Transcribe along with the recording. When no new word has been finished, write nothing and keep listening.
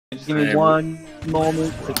Just give me one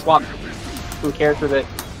moment to swap to a character that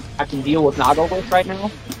I can deal with Nago with right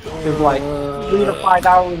now. Because like 3 to 5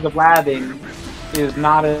 hours of labbing is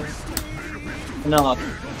not enough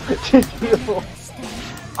to deal.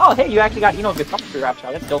 Oh hey, you actually got INO guitar for your rap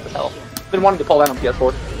shot. That's dope as hell. Been wanting to pull that on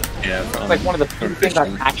PS4. Yeah, it's like one of the few things I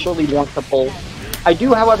actually want to pull. I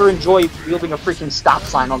do, however, enjoy wielding a freaking stop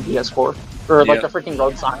sign on PS4 or like the freaking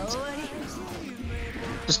road signs.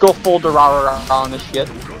 Just go full Durara on this shit.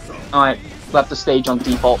 Alright, left the stage on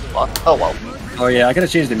default. Oh well. Oh yeah, I gotta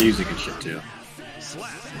change the music and shit too.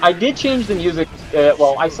 I did change the music.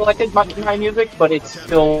 Well, I selected my music, but it's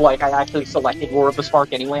still like I actually selected War of the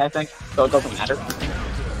Spark anyway. I think so. It doesn't matter.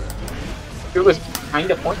 It was kind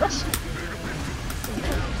of pointless.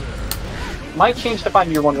 Might change to Find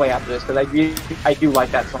Your One Way after this because I do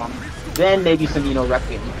like that song. Then maybe some INO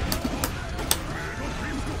Requiem.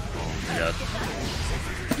 Yeah.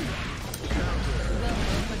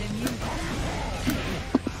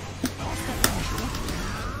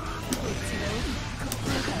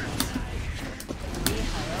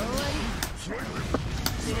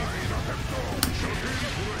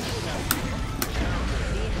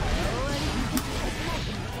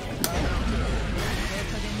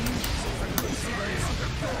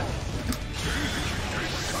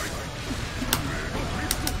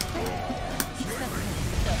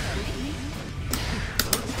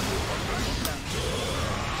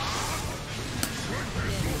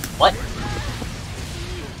 What?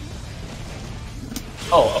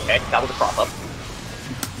 Oh, okay. That was a prop up.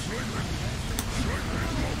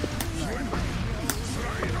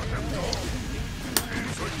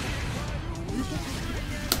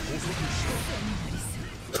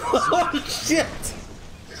 Oh shit!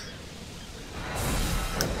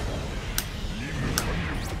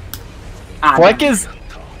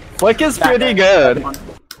 Flick is pretty good.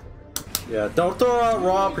 Yeah, don't throw out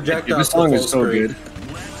raw projectiles. This song is so good.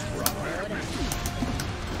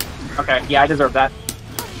 Okay, yeah, I deserve that.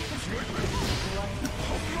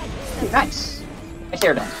 Nice. Nice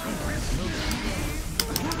air dance.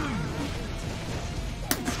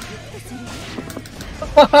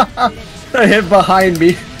 I hit behind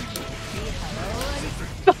me.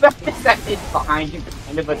 The fact that it's behind you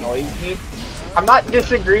kind of annoys me. I'm not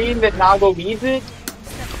disagreeing that Nago needs it.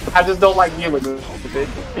 I just don't like dealing with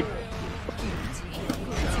it.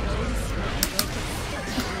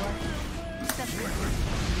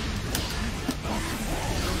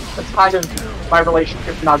 That's kind of my relationship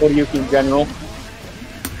with Nago Yuki in general.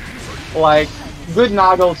 Like, good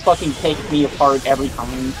Nagos fucking take me apart every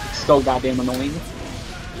time. It's so goddamn annoying.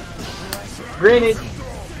 Granted,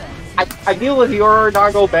 I deal with your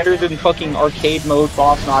Nago better than fucking arcade mode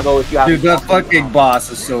boss Nago if you have. Dude, that fucking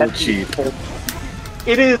boss is so cheap.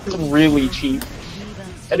 It is really cheap.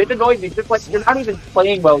 And it annoys me, just like, you're not even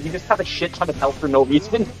playing well, you just have a shit ton of health for no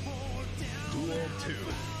reason.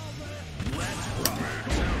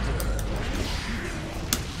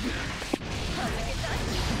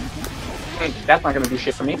 That's not gonna do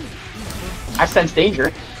shit for me. I sense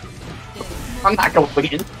danger. I'm not going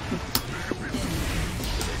in.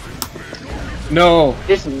 No.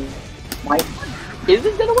 This might... Is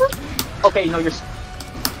it gonna work? Okay, no, your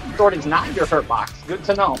sword is not your hurt box. Good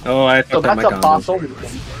to know. Oh, I so thought that's a boss only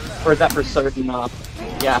thing. Or is that for certain,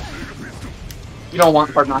 yeah. You don't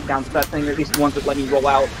want hard knockdowns for that thing, or at least the ones that let me roll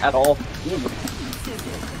out at all. Ooh.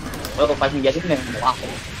 Well, if I can get in there and block it.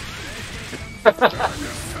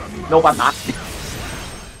 Nope, I'm not.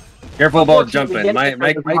 Careful about jumping.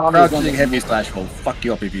 My crouching heavy slash will fuck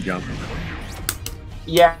you up if you jump.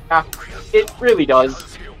 Yeah, it really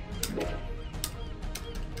does.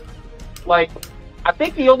 Like, I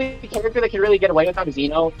think the only character that can really get away with that is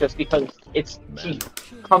INO, just because she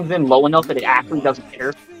comes in low enough that it actually doesn't hit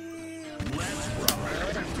her.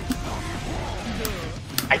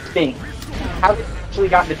 I think. Haven't actually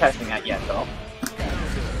gotten to testing that yet, though.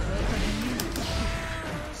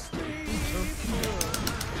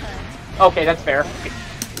 Okay, that's fair.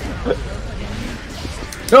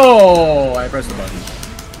 No! I pressed the button.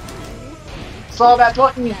 Saw that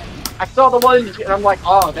button! I saw the one, and I'm like,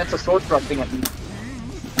 oh, that's a sword thrusting at me.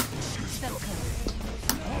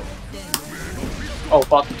 Oh,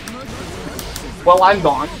 fuck. Well, I'm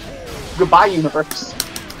gone. Goodbye, universe.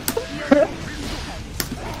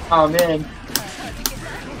 Oh, man.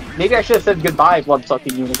 Maybe I should have said goodbye,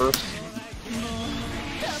 blood-sucking universe.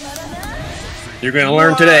 You're gonna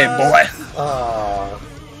learn today, boy.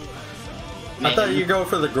 I thought you'd go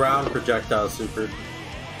for the ground projectile super.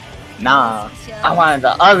 Nah, I wanted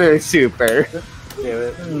the other super. Damn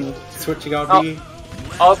it. Switching on me.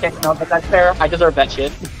 Oh, okay, no, but that's fair. I deserve that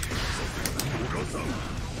shit.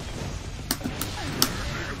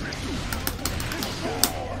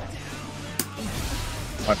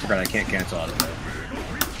 I forgot I can't cancel out of that.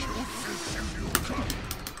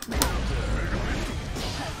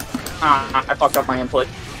 I fucked up my input.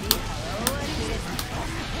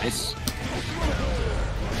 Nice.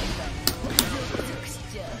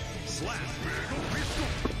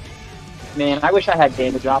 Man, I wish I had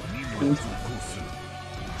damage options.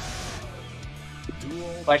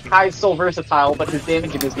 Like, Kai's so versatile, but his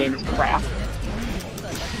damage in this game is crap.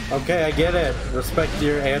 Okay, I get it. Respect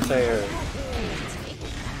your anti-air.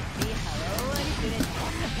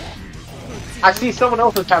 I see someone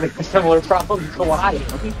else is having a similar problem to what I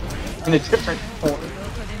am, in a different form.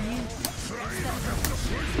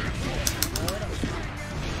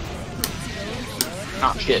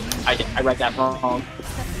 Oh shit, I read that wrong.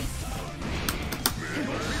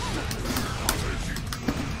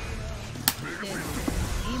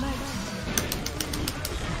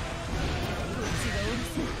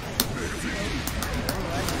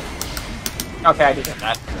 Okay, I did get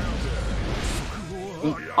that.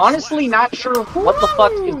 Honestly, not sure what the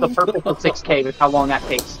fuck is the purpose of 6K with how long that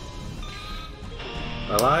takes.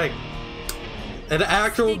 I like an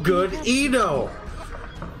actual good INO.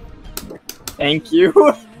 Thank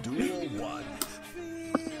you.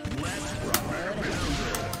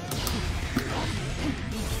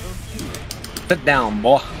 Sit down,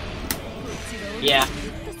 boy. Yeah.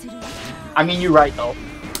 I mean, you're right, though.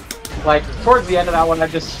 Like, towards the end of that one, I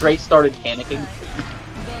just straight started panicking.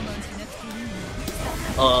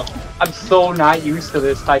 I'm so not used to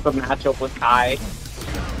this type of matchup with Kai.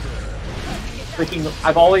 Freaking,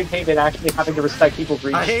 I've always hated actually having to respect people's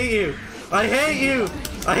reach. I hate you. I hate you.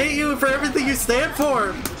 I hate you for everything you stand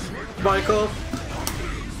for, Michael.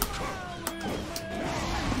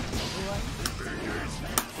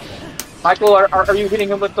 Michael, are you hitting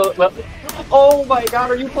him with the... Well, oh my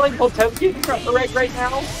god, are you playing Potemkin right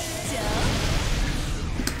now?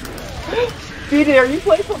 DJ, are you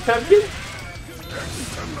playing Potemkin?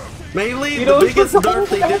 Mainly, You the know, biggest it's the nerf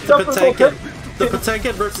they whole did to matchup of Potemkin. The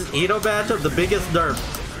Potemkin versus INO matchup, the biggest nerf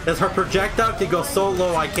is her projectile can go so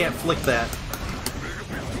low I can't flick that.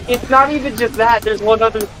 It's not even just that, there's one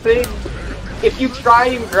other thing. If you try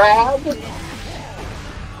and grab...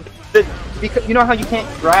 Because you know how you can't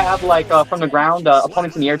grab, like, from the ground,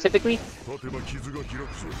 opponents in the air typically?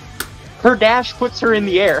 Her dash puts her in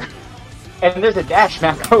the air. And there's a dash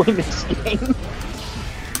macro in this game.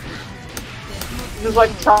 Just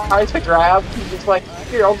like tries to grab, he's just like,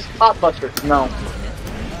 here, I'll just pop buster. No.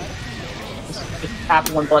 Just tap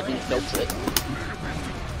one button and it nopes it.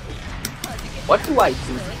 What do I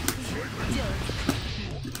do?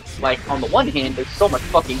 Like, on the one hand, there's so much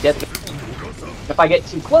fucking death. If I get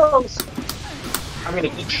too close, I'm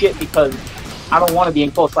gonna eat shit because I don't want to be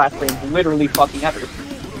in close last range literally fucking ever.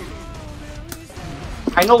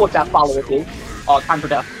 I know what that follow-up is. Oh, time for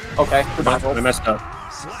death. Okay, survival. I messed up.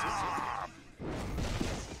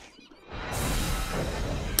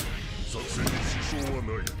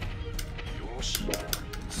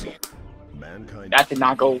 That did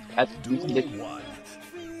not go as intended.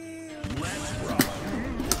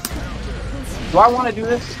 Do I want to do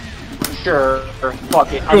this? Sure.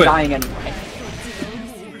 Fuck it. I'm dying anyway.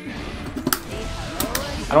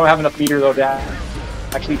 I don't have enough meter though to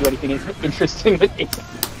actually do anything interesting with it.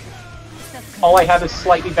 All I have is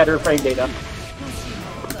slightly better frame data.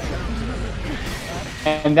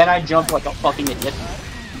 And then I jump like a fucking idiot.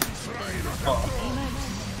 Oh.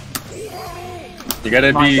 You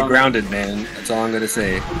gotta be grounded, man. That's all I'm gonna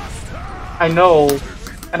say. I know,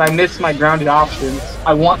 and I miss my grounded options.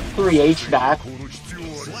 I want 3H back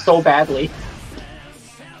so badly.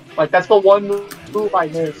 Like, that's the one move I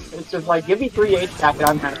miss. It's just like, give me 3H back and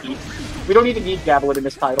I'm happy. We don't even need Javelin in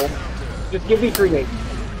this title. Just give me 3H.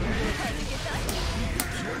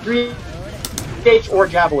 3H or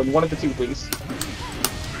Javelin, one of the two, please.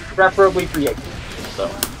 Preferably 3H. So.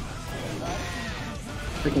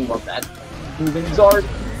 Freaking love that. Moving Zard.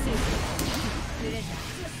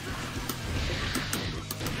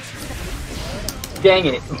 Dang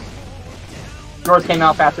it. Yours came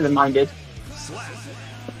out faster than mine did.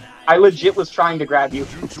 I legit was trying to grab you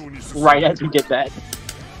right as you did that.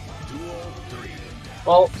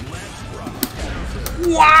 Well.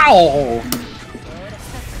 Wow!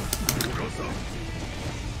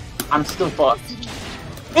 I'm still fucked.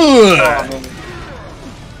 Ugh! Oh, man.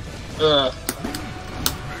 Ugh.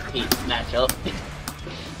 Hate this matchup.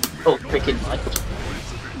 So freaking much.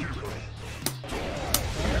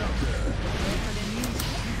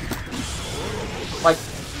 Like,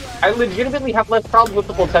 I legitimately have less problems with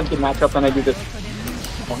the Potemkin matchup than I do this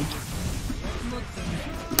one.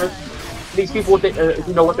 These people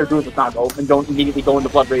who know what they're doing with Nago and don't immediately go into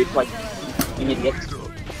Blood Rage like an idiot.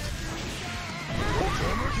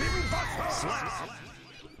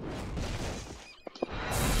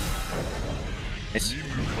 It's...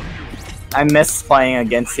 I miss playing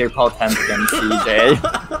against your Potemkin,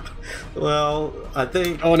 CJ. Well, I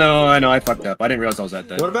think... Oh no, I know, I fucked up. I didn't realize I was at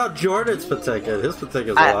that. What about Jordan's Potemkin? His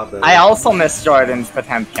Potemkin's a lot better. I also miss Jordan's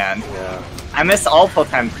Potemkin. Yeah. I miss all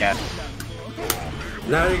Potemkin.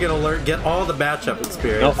 Now you're gonna get all the matchup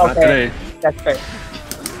experience. Nope, not today. That's fair.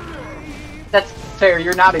 That's fair,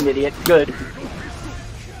 you're not an idiot. Good.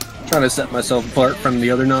 Trying to set myself apart from the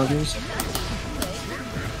other novices.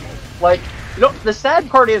 Like, you know, the sad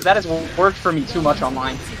part is that has worked for me too much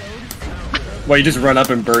online. Well, you just run up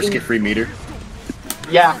and burst, get free meter.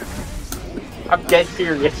 Yeah. I'm dead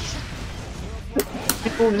serious.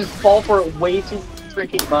 People just fall for it way too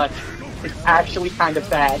freaking much. It's actually kind of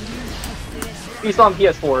sad. At least on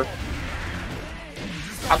PS4.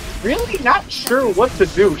 I'm really not sure what to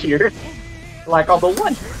do here. Like, on the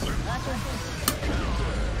one...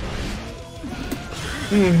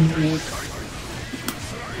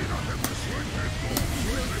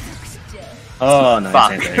 Oh,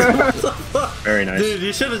 nice. Very nice. Dude,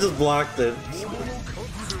 you should have just blocked it.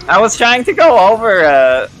 I was trying to go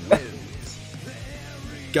over,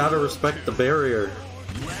 Gotta respect the barrier.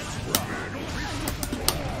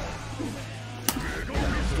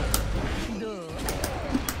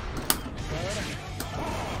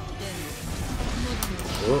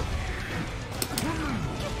 Whoa.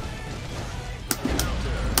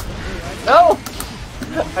 No!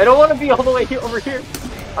 I don't want to be all the way over here.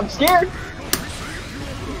 I'm scared.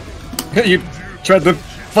 You tried to...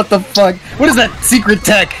 What the fuck? What is that secret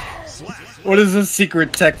tech? What is this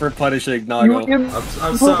secret tech for punishing Nago?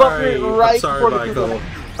 I'm sorry. I'm sorry, Michael.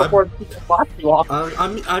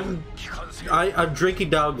 I'm drinking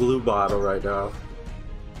down glue bottle right now.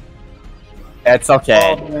 it's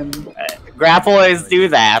okay. Grapplers do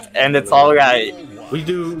that, and it's alright. We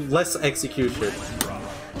do less execution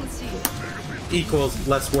equals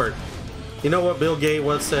less work. You know what Bill Gates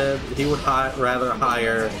once said? He would rather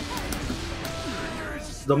hire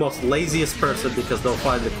the most laziest person because they'll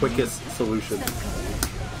find the quickest solution.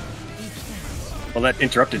 Well, that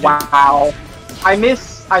interrupted you. Wow. I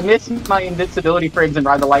miss my invincibility frames in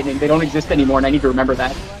Ride the Lightning. They don't exist anymore, and I need to remember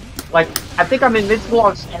that. Like, I think I'm invincible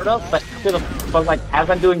on startup, but like as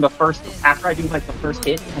I'm doing after I do like the first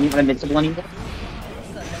hit, I'm not invincible anymore.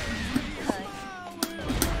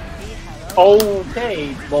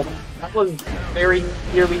 Okay, well, that very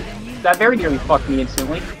nearly fucked me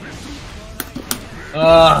instantly.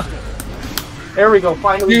 There we go,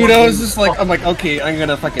 finally. Dude, I was just like, I'm like, okay, I'm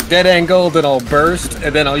gonna fucking dead angle, then I'll burst,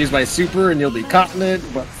 and then I'll use my super, and you'll be caught in it,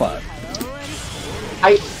 but fuck.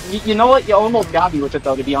 You know what? You almost got me with it,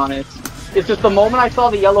 though, to be honest. It's just the moment I saw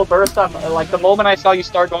the yellow burst, like, the moment I saw you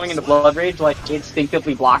start going into Blood Rage, like,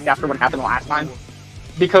 instinctively blocked after what happened last time.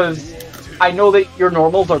 Because I know that your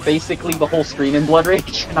normals are basically the whole screen in Blood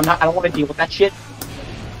Rage, and I don't want to deal with that shit.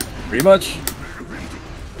 Pretty much.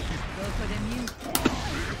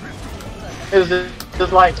 It was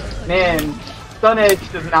just like, man, Sun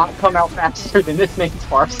Edge does not come out faster than this makes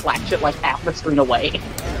bar slash it like half the screen away.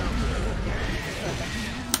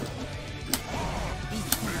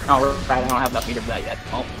 Oh, right, I don't have enough meter for that yet.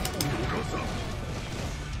 Oh.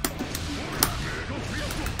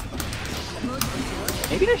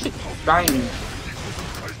 Maybe I should try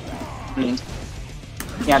and...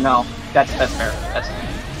 Yeah, no, that's fair. That's fair.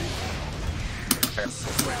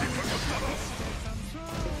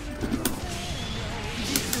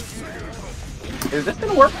 Is this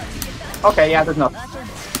gonna work? Okay, yeah, there's no...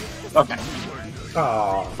 Okay.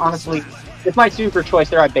 Oh. Honestly, with my super choice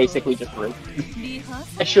there, I basically just threw.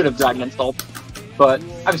 I should have Dragon installed, but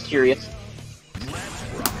I was curious.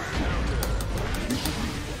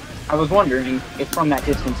 I was wondering if from that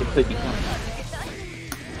distance it could be coming.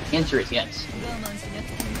 The answer is yes.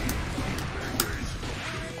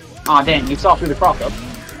 Aw, damn, you saw through the cross-up.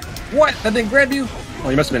 What? That didn't grab you? Oh,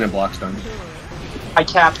 you must have been in block stun. I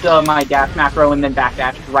capped my dash macro and then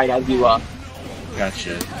backdashed right as you,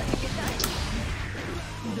 Gotcha.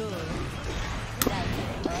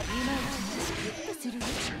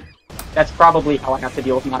 That's probably how I have to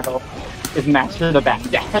deal with Nago, is master the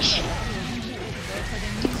backdash.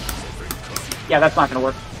 Yeah, that's not gonna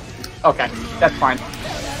work. Okay, that's fine.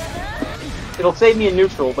 It'll save me in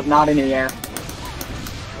neutral, but not in the air.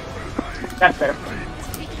 That's fair.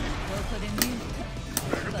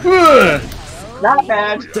 Not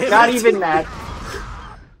bad. Not even mad.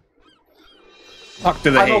 Talk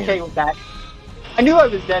to the I'm okay with that. I knew I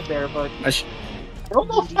was dead there, but I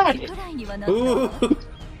almost had it. Ooh.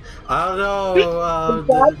 I don't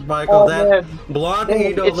know, Michael. That blonde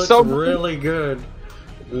INO looks so really good.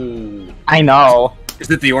 Ooh. I know. Is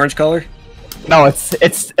it the orange color? No, it's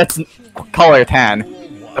color 10.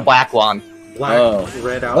 The black one. black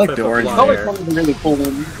red I like outfit the with orange blonde Color hair. comes in really cool.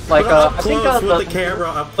 Like, But up I think close with the camera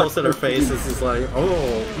up close in her face, it's just like,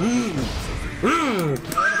 oh,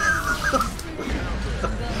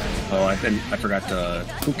 Oh, I forgot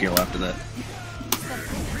Kukio after that.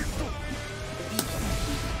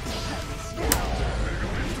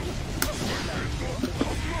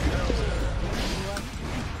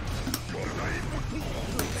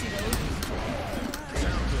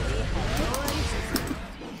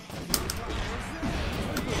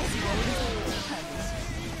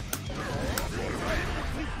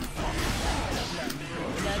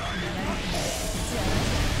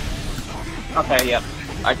 Okay, yep.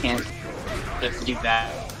 I can't just do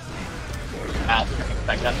that. I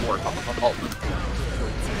expect that to work off of a vault.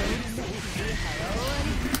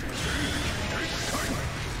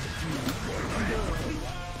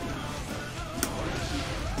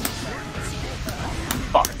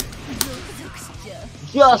 Fuck.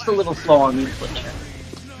 Just a little slow on me foot there.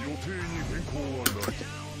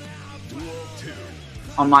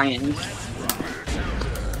 On my end.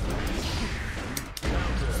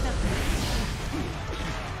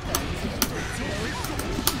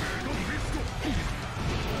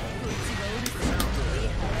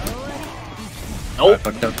 Nope. I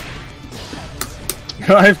fucked up.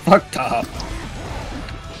 I fucked up.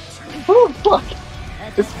 Oh fuck!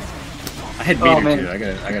 I had meter too.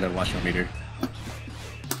 I gotta watch my meter.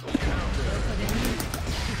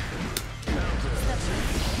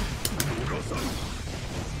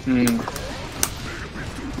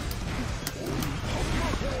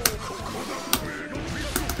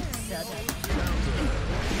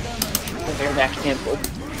 They're back canceled.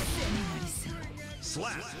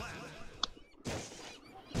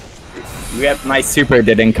 Yep, my super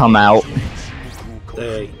didn't come out.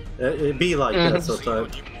 hey, it'd be like that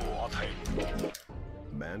sometimes.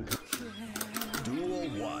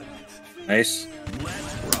 Nice.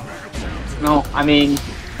 No, I mean,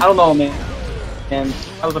 I don't know, man. And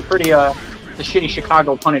that was a pretty, the shitty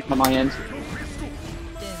Chicago punish on my end.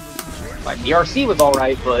 Like, the RC was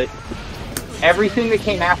alright, but everything that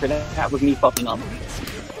came after that was me fucking up.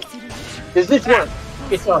 Does this work?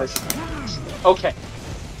 It does. Okay.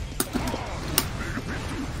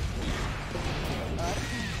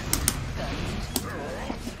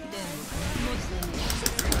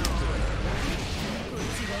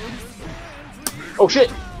 Oh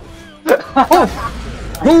shit!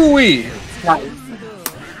 Hooey! Nice.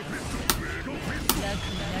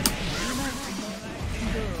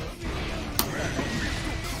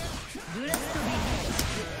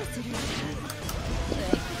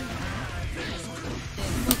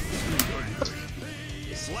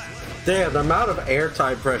 Damn, the amount of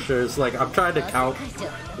airtime pressure is like, I'm trying to count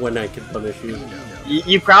when I can punish you.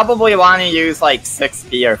 You probably want to use like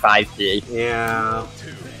 6p or 5p. Yeah.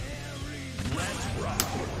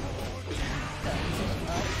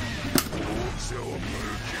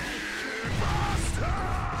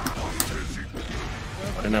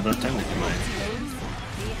 I didn't have enough time to do mine.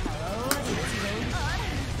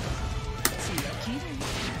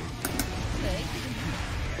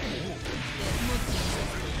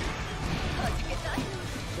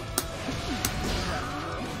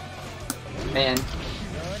 Man.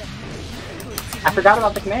 I forgot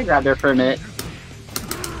about the command grab there for a minute.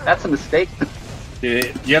 That's a mistake.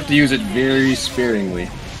 You have to use it very sparingly.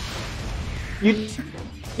 You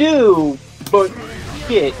do, but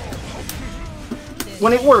shit.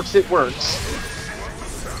 When it works, it works.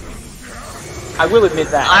 I will admit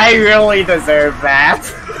that. I really deserve that.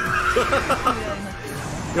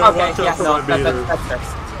 Okay, yeah, no, that's fair.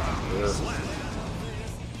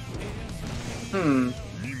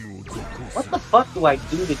 What the fuck do I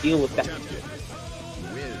do to deal with that?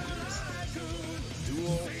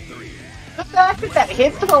 The fact that that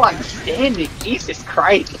hits are like standing, Jesus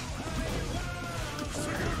Christ.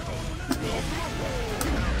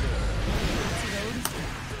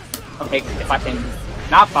 Okay, if I can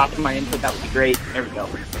not pop my input, that would be great. There we go.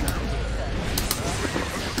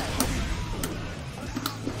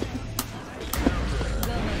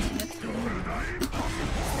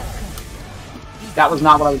 That was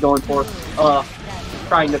not what I was going for.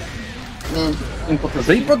 Trying to infiltrate.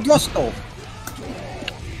 Zapadlusko!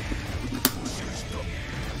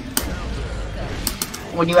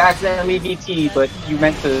 When you accidentally VT, but you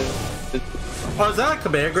meant to. Oh, is that a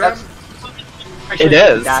command grab? It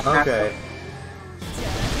is. Okay.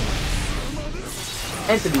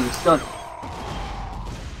 Entity stun.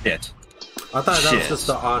 Shit. I thought that was Shit. just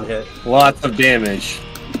the on hit. Lots of damage.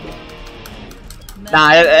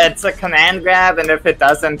 Nah, it's a command grab, and if it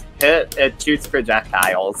doesn't hit, it shoots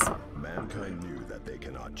projectiles. Mankind knew that they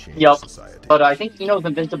cannot Yep. But I think Ino's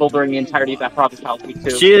invincible during the entirety of that Province Battle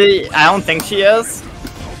too. I don't think she is.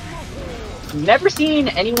 Never seen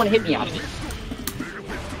anyone hit me out of it.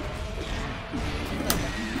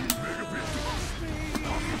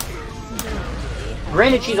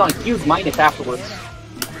 Granted, she's on huge minus afterwards.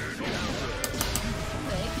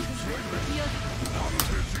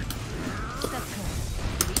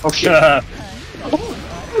 Oh shit.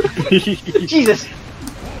 Jesus!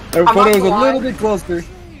 That photo was a little bit closer.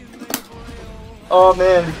 Oh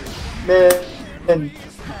man. Man.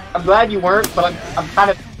 I'm glad you weren't, but I'm kind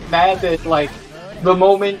of mad that, like, the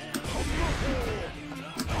moment...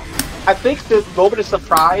 I think the moment of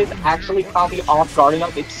surprise actually caught me off guard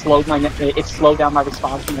enough. It slowed down my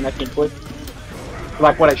response from the next input.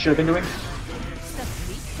 Like what I should have been doing.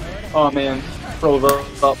 Oh man. Froze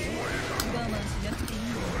up.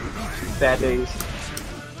 Bad days.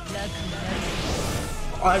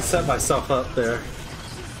 I set myself up there.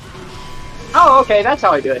 Oh, okay, that's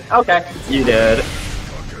how I do it. Okay. You did.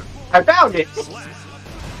 I found it!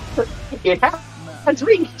 It has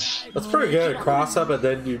reach! That's pretty good. Cross up and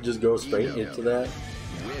then you just go straight into that.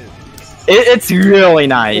 It's really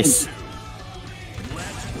nice.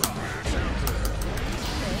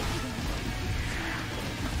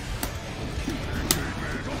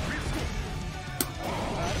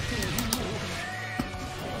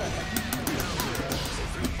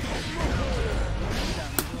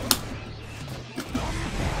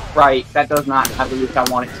 Right, that does not have the reach I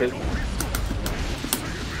want it to.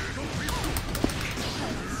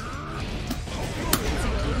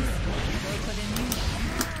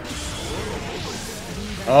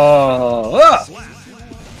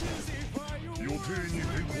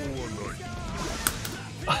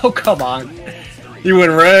 Oh, come on. You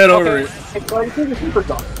went right over it. So I see the super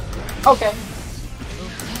jump. Okay.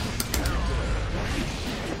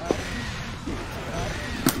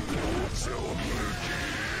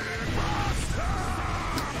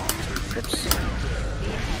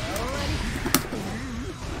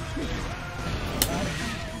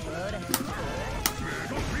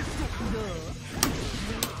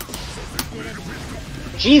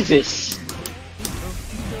 Jesus!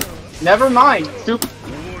 Never mind.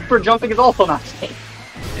 Super jumping is also not safe.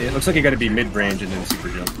 It looks like you gotta be mid-range and then super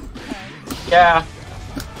jump. Yeah.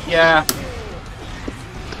 Yeah.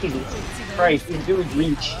 Jesus Christ, these dudes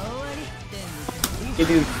reach. They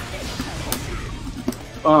do.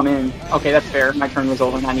 Oh man. Okay, that's fair. My turn was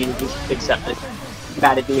over and I needed to just accept it.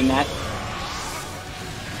 Bad at doing that.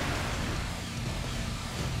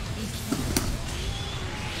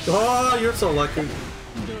 Oh, you're so lucky.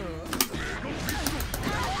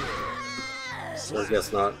 I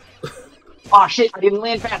guess not. Aw shit, I didn't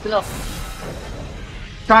land fast enough.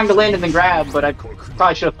 Trying to land and then grab, but I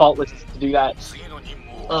probably should have faultless to do that.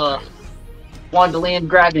 Wanted to land,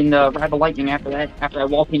 grab, and grab a lightning after that, after I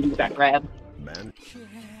walked into that grab.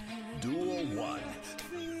 Duel 1.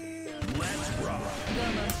 Let's rock.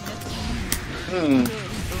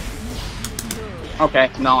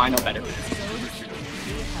 Okay, no, I know better.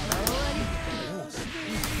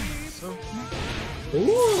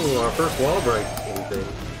 Ooh, our first wall break. Anything.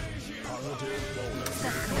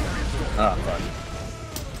 Ah, fun.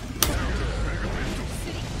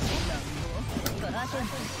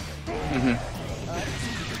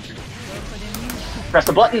 Press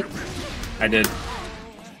the button. I did.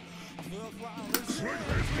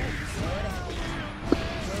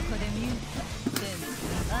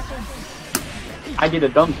 I did a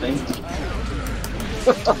dumb thing.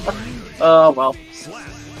 Well.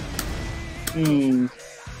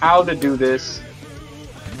 How to do this?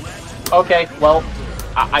 Okay, well,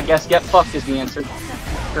 I guess get fucked is the answer.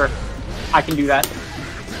 Sure, I can do that.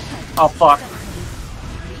 Oh fuck.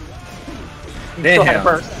 Still had it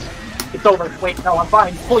first. It's over. Wait, no, I'm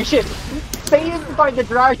fine. Holy shit! Saved by the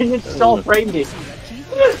dragon itself framed it.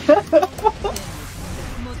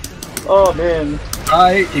 Oh man.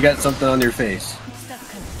 You got something on your face.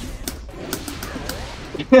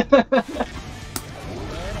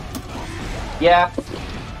 Yeah.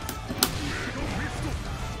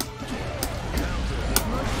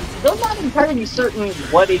 Still not entirely certain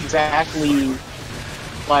what exactly,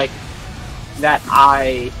 like, that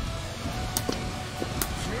I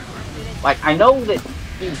I know that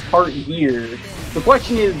he's part here. The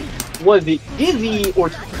question is, was it Dizzy,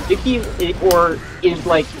 or is,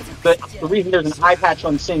 like, the reason there's an eye patch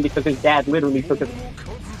on Sin because his dad literally took it.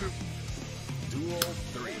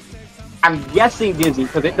 I'm guessing Dizzy,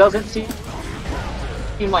 because it doesn't seem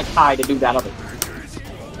like Kai to do that other.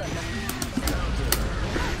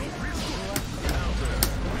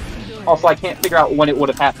 Also, I can't figure out when it would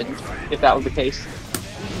have happened, if that was the case.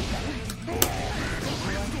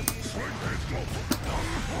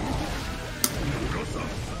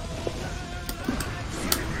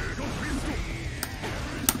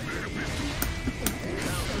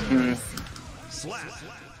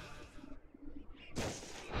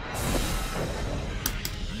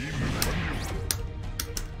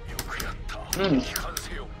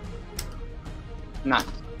 Nice.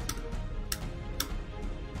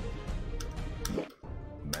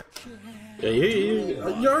 Yeah,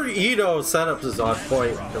 your INO setup is on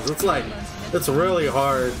point because it's like it's really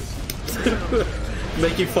hard to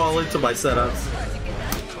make you fall into my setups.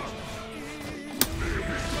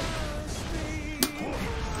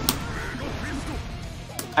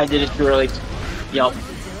 I did it too early. Yup.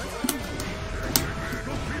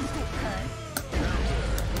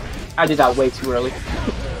 I did that way too early.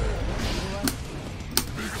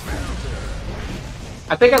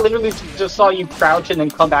 I think I literally just saw you crouch and then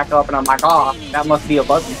come back up, and I'm like, oh, that must be a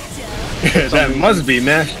button. That must be,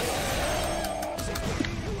 man.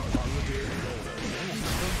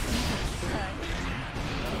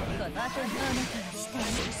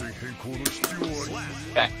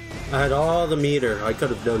 Okay. I had all the meter. I could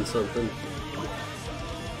have done something.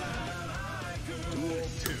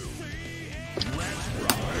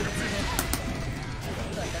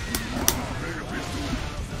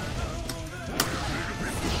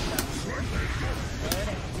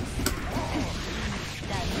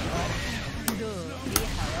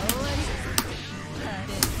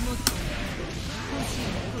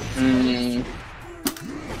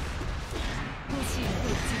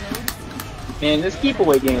 Man, this keep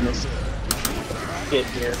away game is shit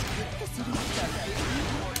here.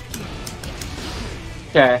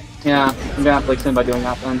 Okay, yeah, I'm gonna have to extend by doing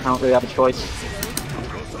that then. I don't really have a choice.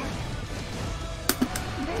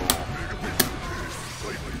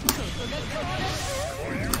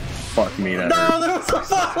 Fuck me, that No, hurt. there was a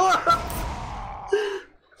follow-up!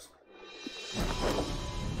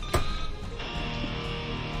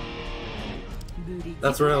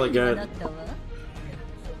 That's really good.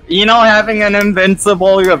 You know, having an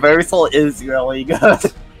invincible reversal is really good.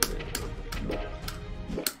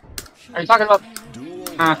 Are you talking about?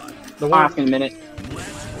 The I'll ask in a minute.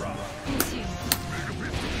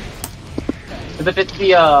 Because if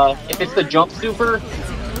it's the jump super,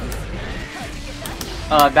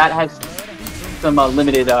 that has some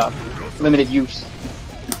limited use.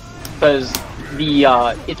 Because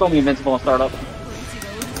it's only invincible in startup.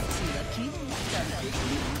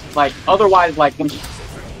 Like otherwise, like when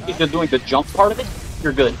you're doing the jump part of it,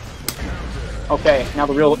 you're good. Okay, now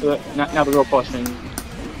the real question.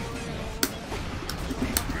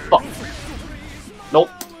 Fuck. Nope.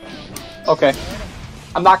 Okay.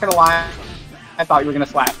 I'm not gonna lie. I thought you were gonna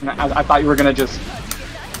slash. I thought you were gonna just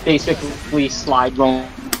basically slide Roman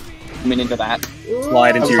into that.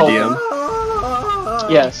 Slide into your DM.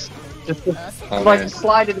 Yes. Just Oh, like man.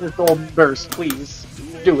 slide into this little burst, please.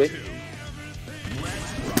 Do it.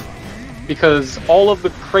 Because all of the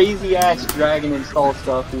crazy ass dragon install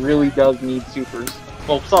stuff really does need supers.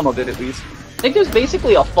 Well, some of it at least. I think there's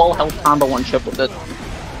basically a full health combo on chip with it.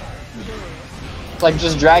 Like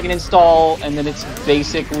just dragon install, and then it's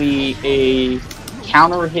basically a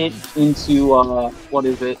counter hit into what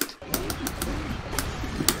is it?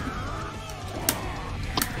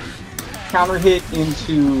 Counter hit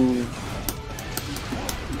into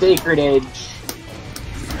Sacred Edge,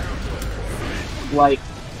 like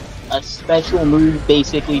a special move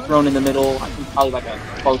basically thrown in the middle, I think probably like a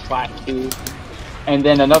close slash too, and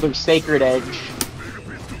then another Sacred Edge,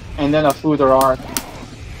 and then a Futher Arc,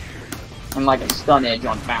 and like a stun edge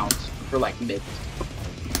on bounce for like mid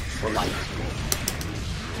or light.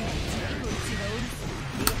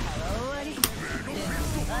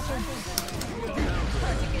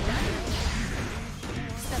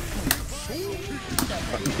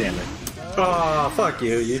 Damn it. Oh, fuck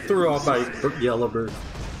you. You threw off my yellow bird.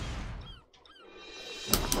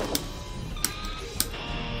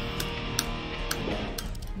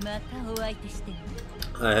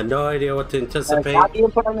 I had no idea what to anticipate. Not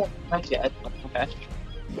yet. Okay.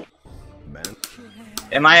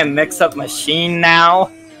 Am I a mix-up machine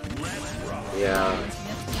now? Yeah.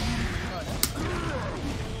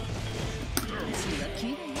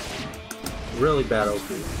 Really bad OP.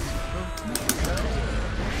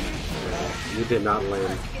 You did not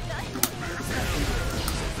land.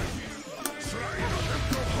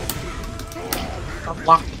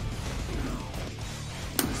 Block.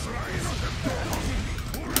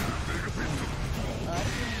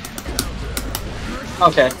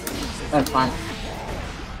 Okay, that's fine.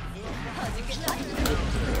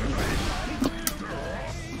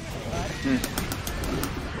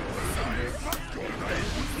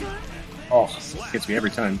 Oh, hits me every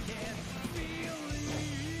time.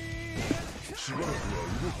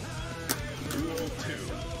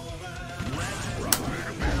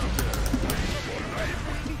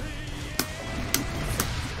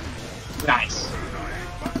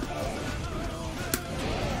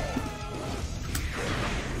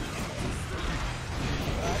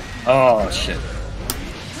 Oh shit.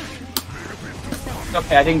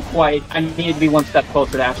 Okay, I didn't quite. I needed to be one step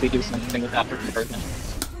closer to actually do something with that person.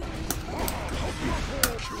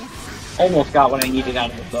 Almost got what I needed out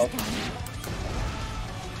of it, though.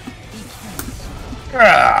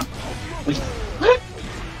 Ah.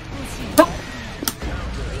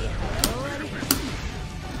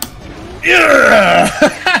 Yeah!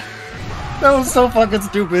 That was so fucking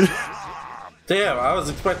stupid. Damn, I was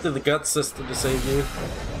expecting the gut system to save you.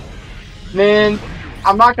 Man,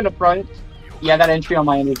 I'm not gonna front. Yeah, that entry on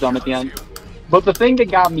my end was dumb at the end. But the thing that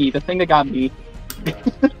got me, is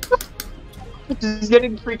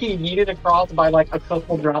getting freaking yeeted across by like a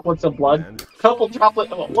couple droplets of blood. A couple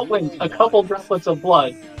droplets of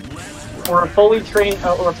blood. Or a fully trained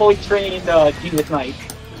Genius Knight.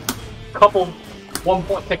 One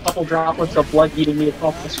point to a couple droplets of blood eating me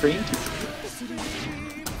across the screen.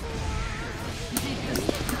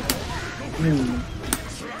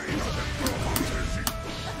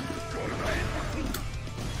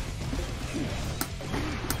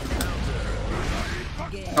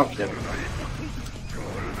 Oh shit.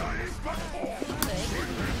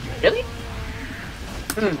 Really?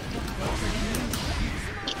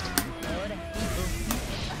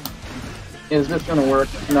 Is this gonna work?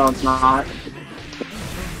 No, it's not.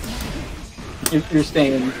 You're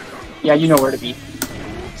staying. Yeah, you know where to be.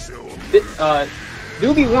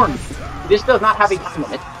 Do be warned. This does not have a time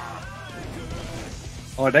limit.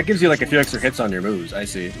 Oh, that gives you like a few extra hits on your moves. I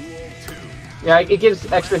see. Yeah, it gives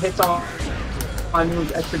extra hits on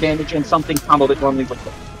moves, extra damage, and something combo that normally would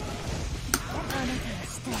hit.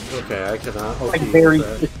 Okay, I cannot. Like very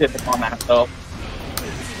specific on that, though.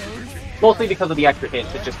 Mostly because of the extra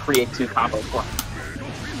hits, it just creates two combos for him.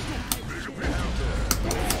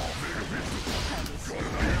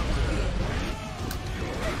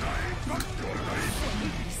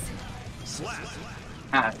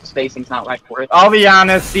 Spacing's not right for it. I'll be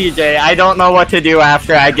honest, CJ, I don't know what to do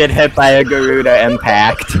after I get hit by a Garuda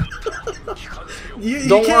impact.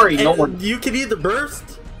 Don't worry. You can either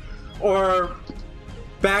burst or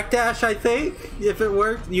backdash, I think, if it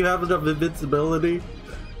works. You have enough invincibility.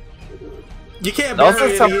 You can't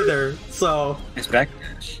bury it either, so... It's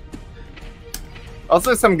backdash.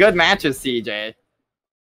 Also some good matches, CJ.